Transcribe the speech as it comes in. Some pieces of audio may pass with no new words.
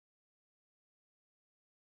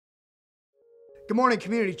Good morning,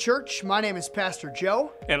 Community Church. My name is Pastor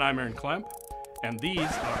Joe. And I'm Aaron Klemp. And these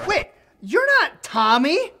are... Wait, you're not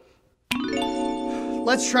Tommy?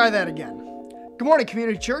 Let's try that again. Good morning,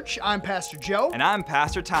 Community Church. I'm Pastor Joe. And I'm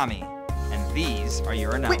Pastor Tommy. And these are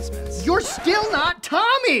your announcements. Wait, you're still not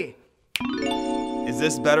Tommy! Is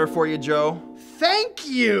this better for you, Joe? Thank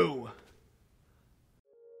you!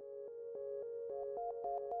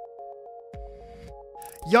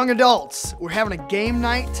 Young adults, we're having a game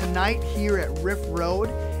night tonight here at Riff Road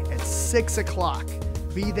at 6 o'clock.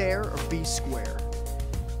 Be there or be square.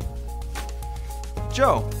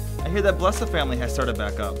 Joe, I hear that Bless the Family has started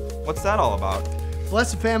back up. What's that all about?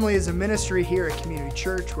 Bless the Family is a ministry here at Community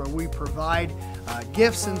Church where we provide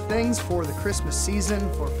gifts and things for the Christmas season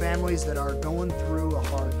for families that are going through a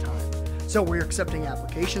hard time. So we're accepting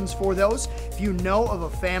applications for those. If you know of a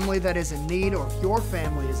family that is in need, or if your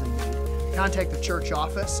family is in need, contact the church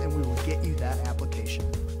office and we will get you that application.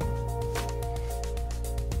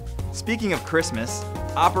 Speaking of Christmas,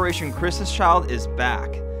 Operation Christmas Child is back.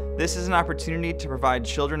 This is an opportunity to provide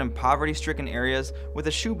children in poverty-stricken areas with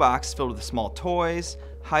a shoebox filled with small toys,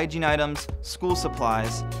 hygiene items, school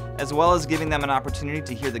supplies, as well as giving them an opportunity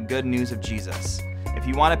to hear the good news of Jesus. If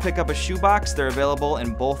you want to pick up a shoebox, they're available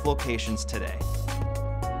in both locations today.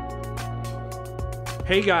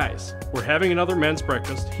 Hey guys, we're having another men's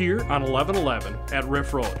breakfast here on 1111 at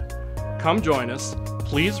Riff Road. Come join us.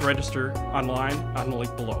 Please register online on the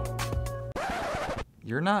link below.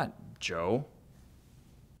 You're not Joe.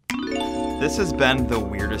 This has been the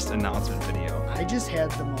weirdest announcement video. I just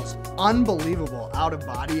had the most unbelievable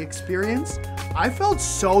out-of-body experience. I felt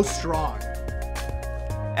so strong.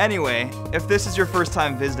 Anyway, if this is your first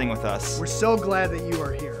time visiting with us, We're so glad that you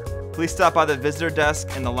are here. please stop by the visitor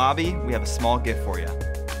desk in the lobby. We have a small gift for you.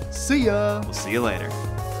 See ya! We'll see you later.